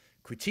who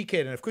critique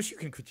it. And of course, you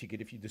can critique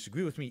it if you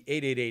disagree with me.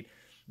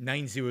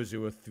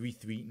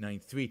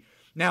 888-900-3393.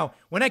 Now,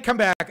 when I come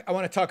back, I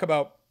want to talk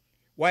about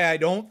why I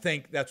don't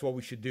think that's what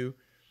we should do,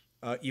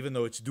 even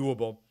though it's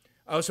doable.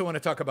 I also want to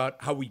talk about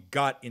how we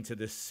got into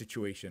this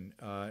situation.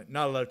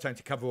 Not a lot of time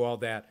to cover all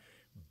that,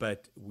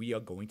 but we are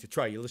going to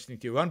try. You're listening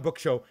to Yaron Brook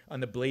Show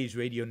on the Blaze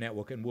Radio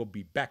Network, and we'll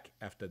be back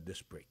after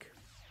this break.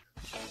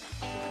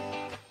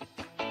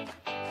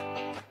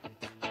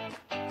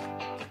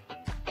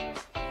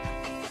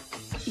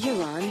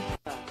 Yaron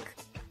Brook.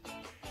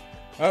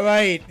 All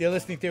right, you're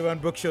listening to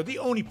Yaron Brook Show, the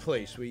only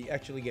place where you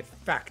actually get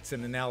facts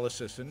and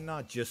analysis and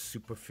not just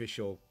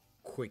superficial,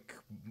 quick,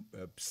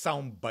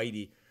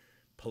 sound-bitey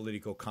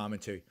political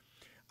commentary.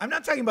 I'm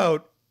not talking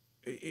about,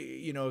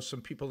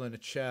 some people in the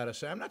chat are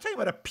saying, I'm not talking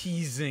about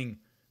appeasing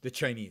the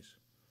Chinese.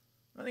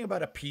 I'm not talking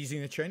about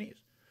appeasing the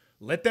Chinese.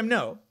 Let them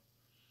know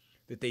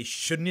that they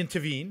shouldn't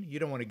intervene. You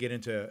don't want to get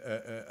into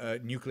a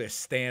nuclear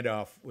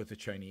standoff with the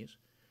Chinese.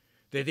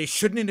 that they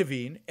shouldn't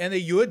intervene, and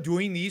that you're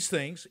doing these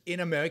things in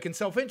American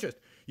self-interest.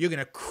 You're going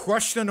to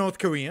crush the North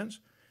Koreans,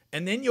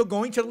 and then you're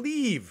going to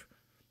leave,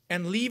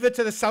 and leave it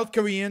to the South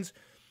Koreans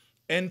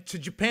and to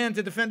Japan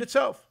to defend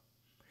itself.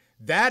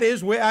 That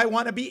is where I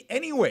want to be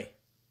anyway.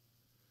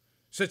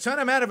 So it's not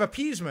a matter of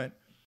appeasement.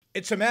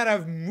 It's a matter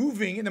of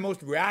moving in the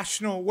most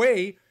rational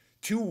way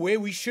to where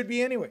we should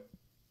be anyway.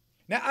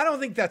 Now, I don't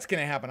think that's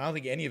going to happen. I don't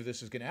think any of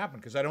this is going to happen,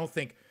 because I don't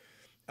think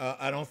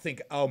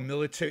our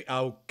military,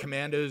 our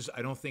commanders,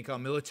 I don't think our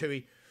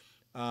military,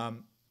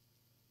 and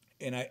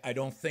I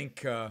don't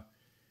think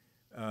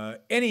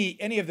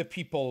any of the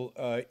people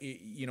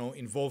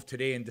involved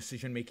today in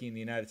decision making in the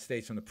United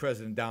States, from the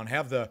president down,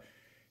 have the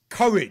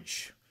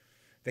courage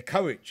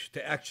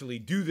to actually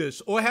do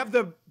this, or have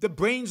the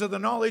brains or the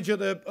knowledge or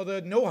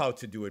the know-how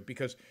to do it,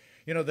 because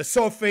they're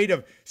so afraid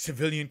of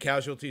civilian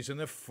casualties, and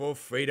they're so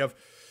afraid of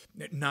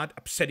not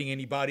upsetting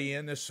anybody,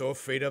 and they're so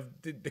afraid of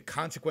the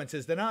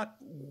consequences. They're not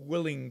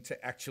willing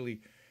to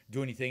actually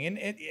do anything.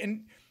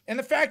 And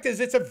the fact is,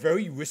 it's a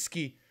very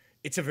risky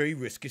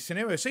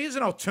scenario. So here's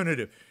an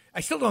alternative. I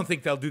still don't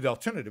think they'll do the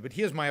alternative, but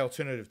here's my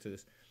alternative to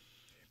this.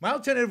 My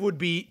alternative would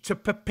be to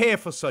prepare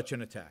for such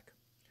an attack,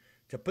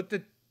 to put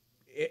the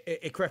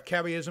aircraft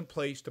carriers in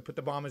place, to put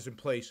the bombers in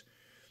place,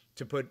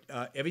 to put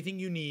everything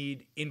you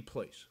need in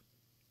place.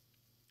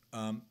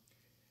 And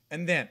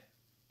then,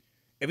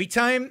 every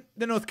time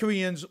the North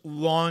Koreans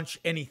launch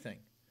anything,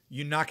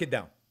 you knock it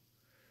down.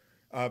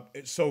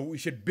 So we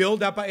should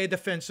build up our air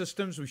defense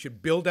systems, we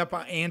should build up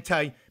our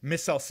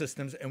anti-missile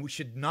systems, and we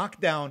should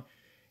knock down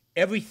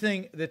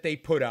everything that they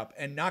put up,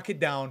 and knock it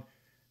down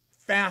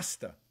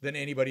faster than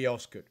anybody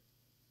else could.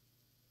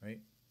 Right?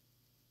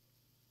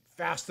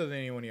 Faster than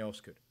anyone else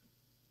could.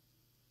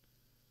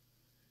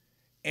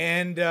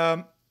 And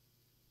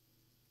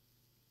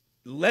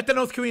let the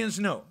North Koreans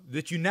know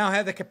that you now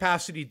have the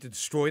capacity to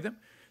destroy them.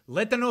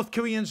 Let the North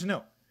Koreans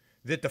know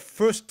that the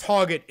first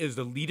target is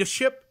the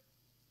leadership,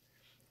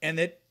 and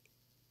that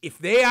if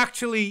they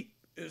actually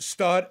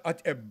start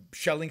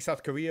shelling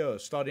South Korea or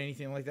start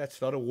anything like that,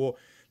 start a war,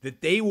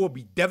 that they will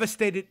be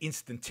devastated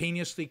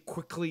instantaneously,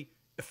 quickly,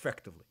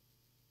 effectively.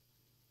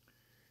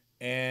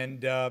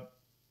 And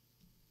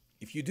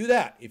if you do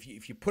that,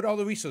 if you put all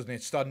the resources in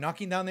and start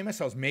knocking down their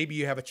missiles, maybe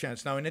you have a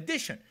chance. Now, in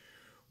addition,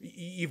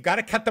 you've got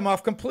to cut them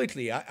off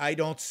completely. I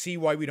don't see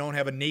why we don't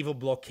have a naval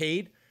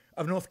blockade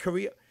of North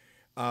Korea.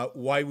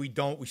 Why we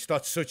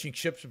start searching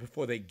ships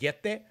before they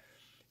get there.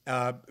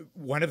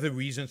 One of the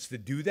reasons to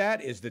do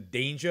that is the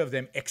danger of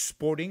them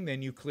exporting their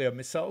nuclear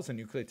missiles and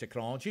nuclear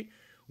technology.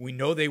 We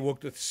know they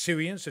worked with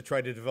Syrians to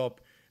try to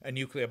develop a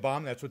nuclear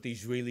bomb. That's what the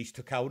Israelis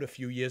took out a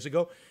few years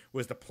ago,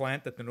 was the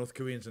plant that the North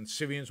Koreans and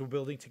Syrians were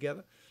building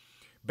together.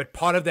 But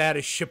part of that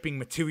is shipping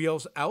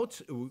materials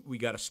out. We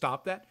got to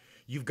stop that.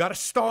 You've got to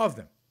starve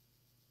them.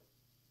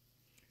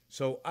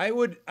 So I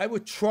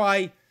would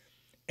try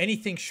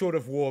anything short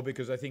of war,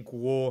 because I think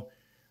war,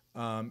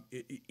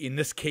 in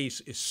this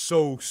case, is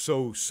so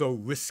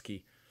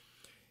risky.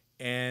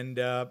 And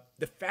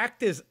the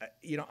fact is,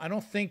 I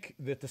don't think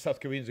that the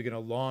South Koreans are going to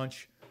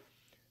launch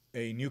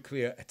a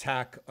nuclear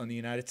attack on the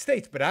United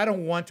States, but I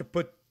don't want to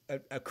put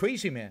a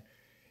crazy man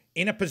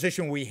in a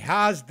position where he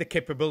has the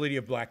capability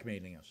of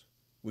blackmailing us,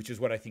 which is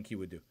what I think he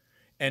would do.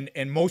 And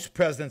most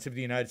presidents of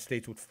the United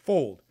States would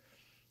fold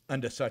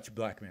under such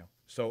blackmail.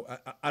 So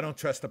I don't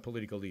trust the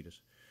political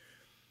leaders.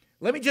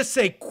 Let me just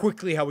say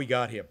quickly how we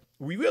got here.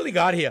 We really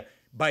got here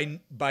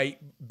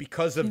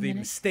because of the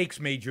mistakes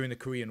made during the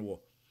Korean War.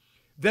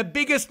 The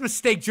biggest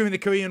mistake during the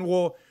Korean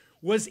War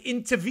was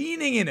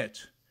intervening in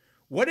it.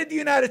 What did the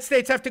United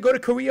States have to go to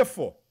Korea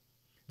for?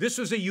 This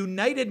was a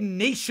United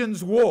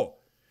Nations war.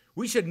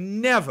 We should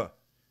never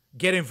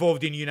get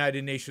involved in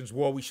United Nations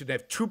war. We should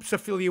have troops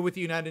affiliated with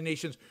the United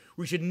Nations.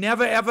 We should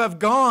never, ever have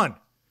gone.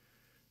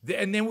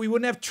 And then we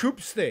wouldn't have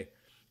troops there.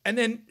 And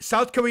then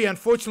South Korea,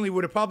 unfortunately,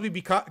 would have probably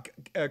be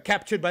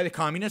captured by the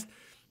communists.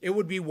 It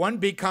would be one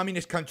big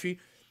communist country,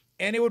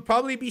 and it would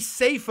probably be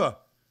safer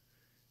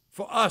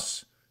for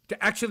us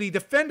to actually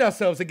defend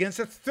ourselves against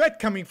a threat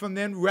coming from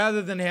them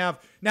rather than have...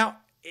 Now,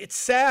 it's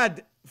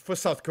sad for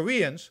South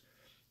Koreans,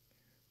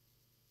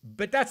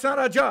 but that's not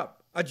our job.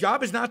 Our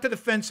job is not to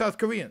defend South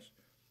Koreans.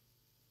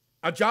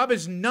 Our job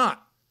is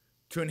not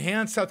to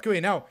enhance South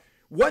Korea. Now,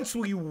 once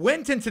we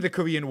went into the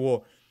Korean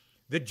War,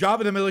 the job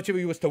of the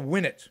military was to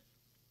win it.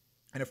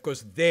 And of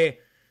course,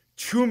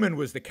 Truman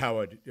was the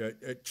coward.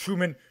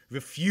 Truman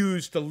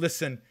refused to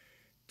listen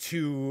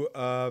to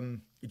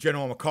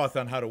General MacArthur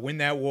on how to win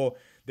that war.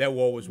 That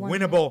war was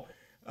winnable.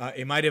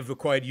 It might have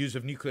required use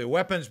of nuclear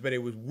weapons, but it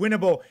was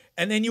winnable.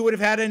 And then you would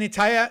have had an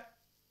entire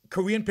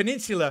Korean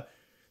peninsula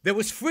that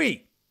was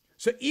free.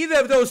 So either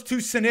of those two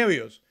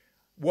scenarios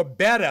were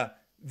better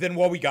than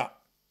what we got,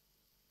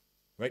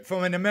 right?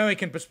 From an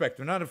American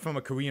perspective, not from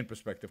a Korean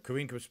perspective.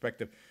 Korean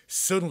perspective,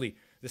 certainly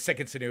the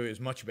second scenario is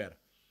much better.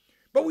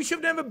 But we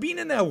should have never been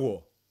in that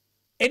war,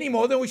 any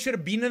more than we should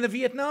have been in the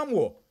Vietnam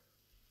War.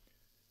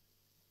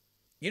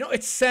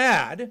 It's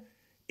sad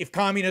if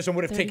communism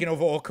would have taken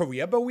over all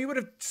Korea, but we would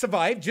have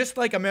survived, just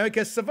like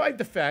America survived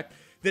the fact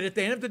that at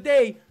the end of the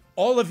day,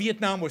 all of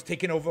Vietnam was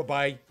taken over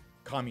by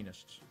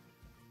communists.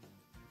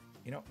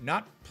 You know,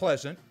 not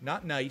pleasant,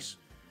 not nice,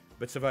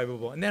 but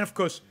survivable. And then, of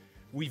course,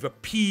 we've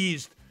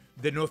appeased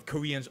the North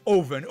Koreans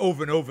over and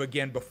over and over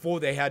again before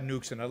they had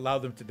nukes and allowed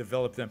them to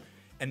develop them.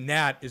 And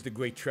that is the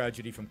great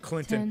tragedy from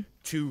Clinton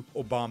to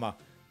Obama.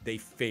 They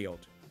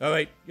failed. All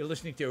right, you're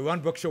listening to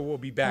Yaron Brook Show. We'll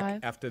be back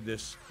after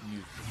this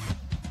news.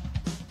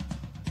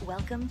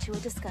 Welcome to a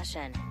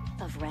discussion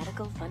of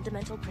radical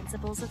fundamental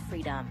principles of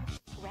freedom,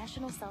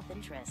 rational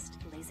self-interest,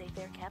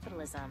 laissez-faire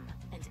capitalism,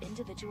 and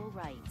individual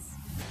rights.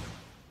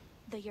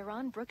 The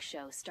Yaron Brook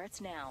Show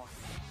starts now.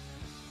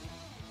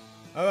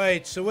 All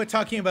right, so we've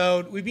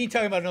been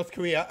talking about North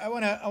Korea. I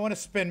want to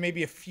spend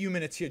maybe a few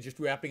minutes here just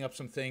wrapping up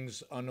some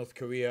things on North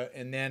Korea,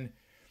 and then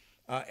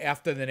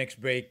after the next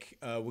break,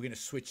 we're going to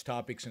switch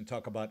topics and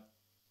talk about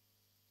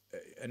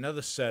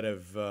another set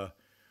of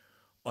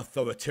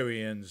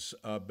authoritarians,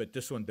 but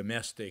this one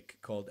domestic,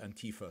 called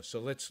Antifa. So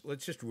let's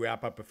just clean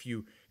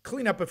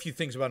up a few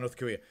things about North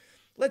Korea.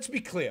 Let's be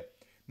clear.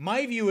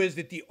 My view is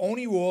that the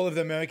only role of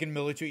the American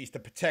military is to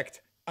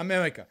protect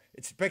America.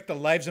 It's to protect the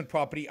lives and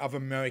property of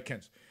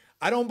Americans.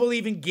 I don't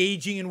believe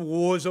engaging in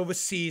wars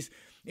overseas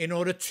in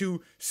order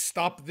to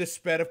stop the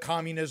spread of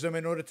communism,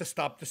 in order to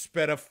stop the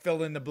spread of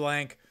fill in the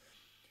blank.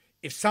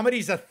 If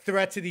somebody's a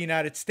threat to the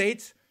United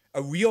States,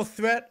 a real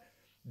threat,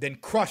 then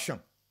crush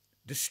them,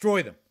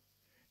 destroy them.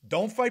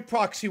 Don't fight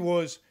proxy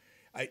wars.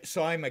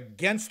 So I'm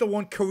against the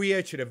one Korea.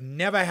 It should have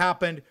never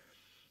happened.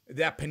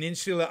 That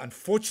peninsula,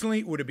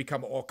 unfortunately, would have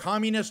become all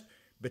communist,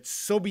 but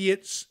so be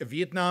it.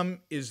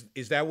 Vietnam is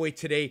that way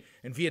today,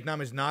 and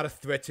Vietnam is not a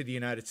threat to the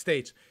United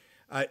States.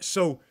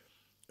 So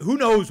who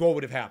knows what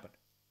would have happened?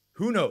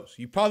 Who knows?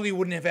 You probably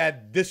wouldn't have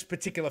had this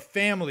particular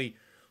family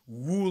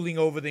ruling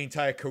over the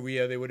entire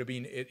Korea. They would have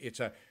been, it's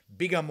a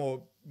bigger,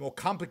 more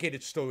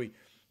complicated story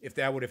if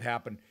that would have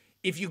happened.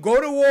 If you go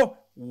to war,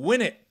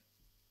 win it,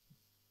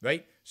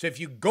 right? So if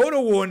you go to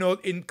war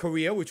in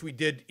Korea, which we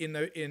did in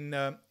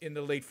the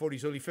late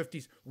 40s, early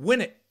 50s,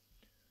 win it.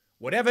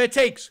 Whatever it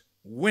takes,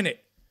 win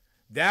it.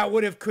 That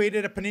would have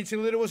created a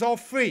peninsula that was all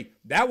free.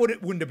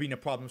 Wouldn't have been a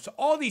problem. So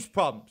all these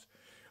problems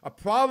are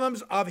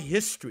problems of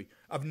history,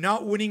 of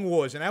not winning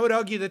wars. And I would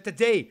argue that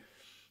today,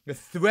 the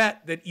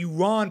threat that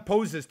Iran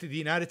poses to the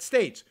United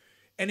States,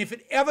 and if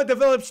it ever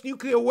develops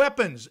nuclear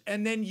weapons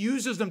and then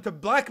uses them to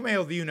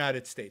blackmail the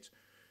United States,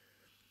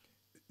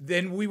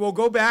 then we will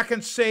go back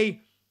and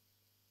say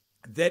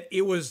that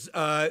it was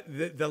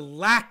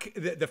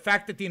the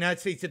fact that the United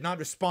States did not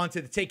respond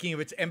to the taking of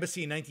its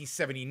embassy in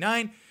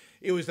 1979.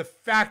 It was the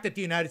fact that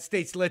the United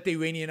States let the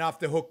Iranian off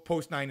the hook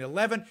post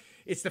 9/11.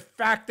 It's the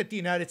fact that the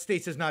United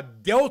States has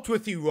not dealt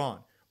with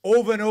Iran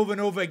over and over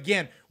and over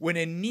again when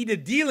it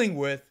needed dealing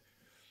with,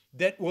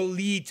 that will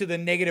lead to the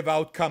negative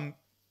outcome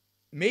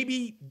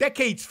maybe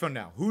decades from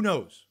now. Who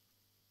knows?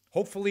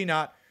 Hopefully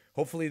not.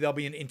 Hopefully there'll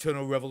be an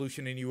internal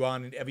revolution in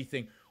Iran and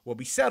everything will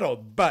be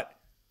settled. But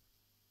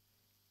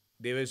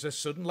there is a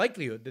certain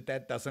likelihood that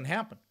that doesn't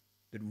happen,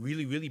 that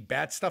really, really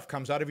bad stuff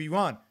comes out of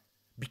Iran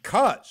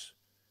because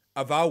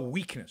of our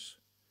weakness.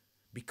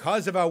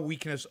 Because of our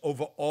weakness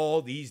over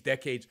all these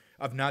decades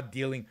of not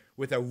dealing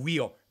with a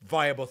real,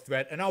 viable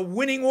threat and our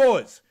winning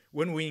wars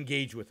when we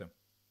engage with them.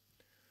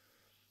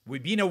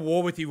 We've been at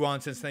war with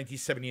Iran since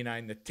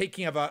 1979. The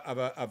taking of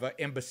our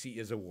embassy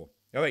is a war.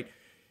 All right.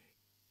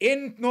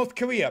 In North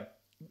Korea,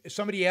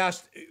 somebody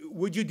asked,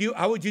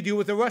 how would you deal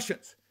with the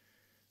Russians?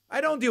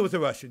 I don't deal with the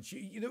Russians.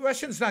 The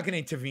Russians not going to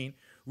intervene.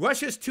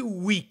 Russia's too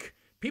weak.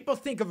 People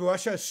think of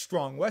Russia as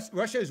strong.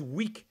 Russia is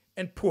weak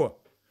and poor.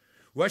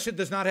 Russia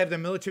does not have the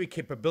military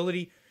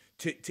capability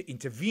to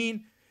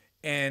intervene,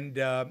 and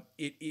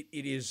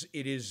it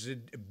is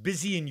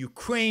busy in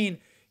Ukraine.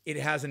 It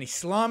has an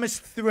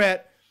Islamist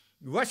threat.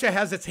 Russia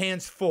has its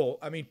hands full.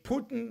 I mean,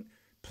 Putin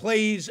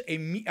plays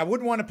I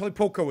wouldn't want to play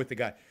poker with the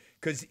guy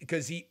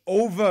because he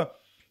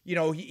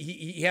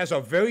has a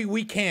very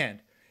weak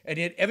hand, and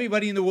yet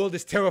everybody in the world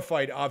is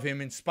terrified of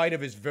him in spite of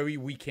his very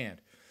weak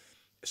hand.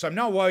 So I'm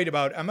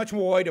much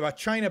more worried about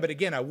China, but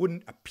again, I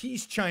wouldn't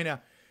appease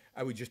China.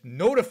 I would just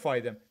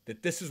notify them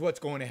that this is what's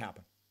going to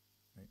happen.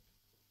 Right?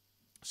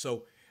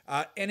 So,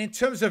 and in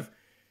terms of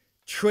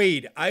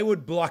trade, I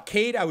would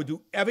blockade. I would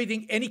do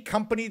everything. Any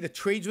company that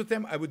trades with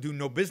them, I would do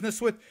no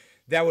business with.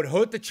 That would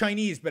hurt the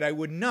Chinese, but I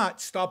would not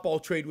stop all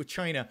trade with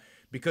China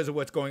because of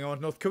what's going on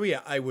with North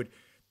Korea. I would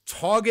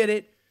target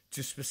it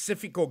to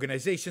specific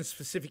organizations,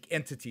 specific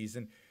entities.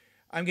 And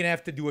I'm going to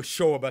have to do a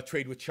show about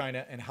trade with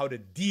China and how to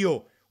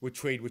deal with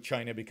trade with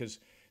China, because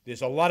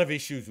there's a lot of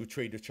issues with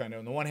trade with China.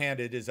 On the one hand,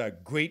 it is a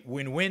great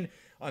win-win.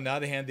 On the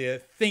other hand, there are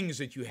things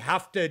that you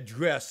have to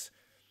address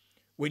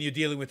when you're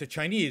dealing with the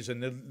Chinese.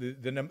 And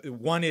the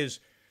one is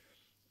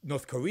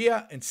North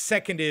Korea, and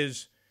second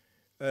is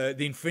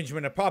the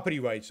infringement of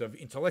property rights, of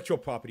intellectual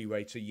property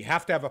rights. So you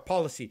have to have a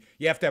policy.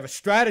 You have to have a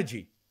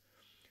strategy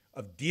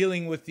of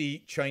dealing with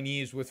the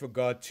Chinese with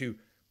regard to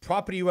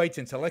property rights,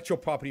 intellectual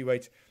property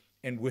rights,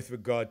 and with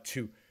regard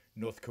to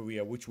North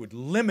Korea, which would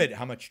limit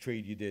how much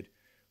trade you did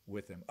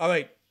with them. All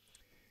right.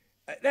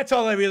 That's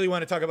all I really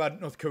want to talk about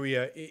North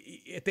Korea.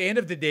 At the end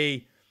of the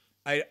day,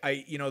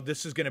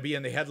 this is going to be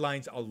in the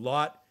headlines a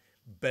lot,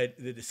 but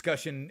the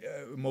discussion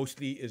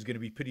mostly is going to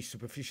be pretty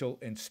superficial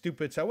and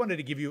stupid. So I wanted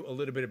to give you a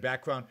little bit of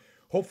background.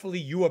 Hopefully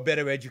you are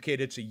better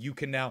educated so you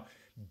can now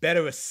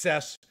better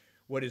assess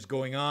what is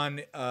going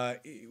on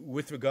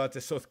with regard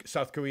to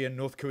South Korea and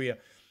North Korea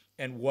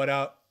and what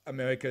are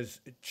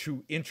America's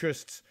true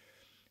interests.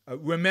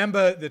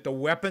 Remember that the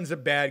weapons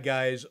of bad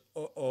guys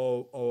are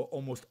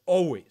almost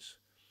always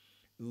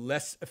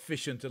less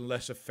efficient and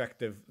less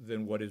effective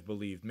than what is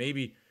believed.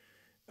 Maybe,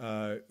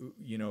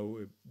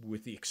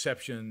 with the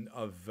exception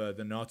of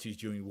the Nazis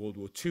during World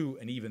War II,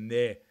 and even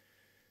there,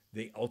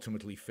 they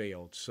ultimately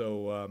failed.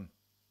 So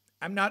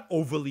I'm not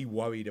overly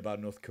worried about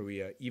North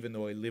Korea, even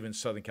though I live in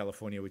Southern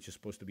California, which is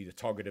supposed to be the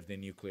target of their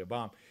nuclear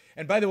bomb.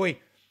 And by the way,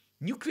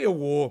 nuclear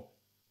war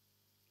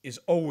is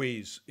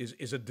always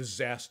a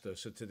disaster.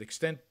 So to the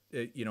extent,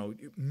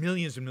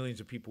 millions and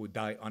millions of people would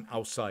die on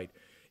our side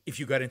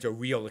if you got into a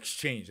real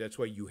exchange. That's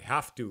why you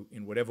have to,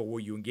 in whatever war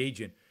you engage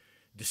in,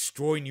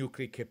 destroy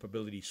nuclear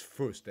capabilities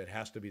first. That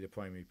has to be the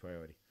primary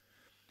priority.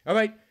 All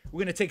right,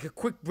 we're going to take a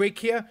quick break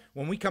here.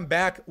 When we come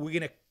back, we're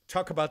going to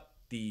talk about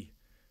the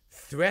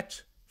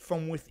threat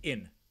from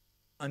within,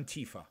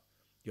 Antifa.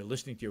 You're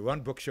listening to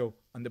Yaron Brook Show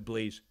on the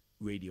Blaze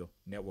Radio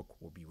Network.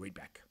 We'll be right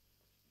back.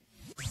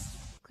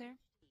 Clear?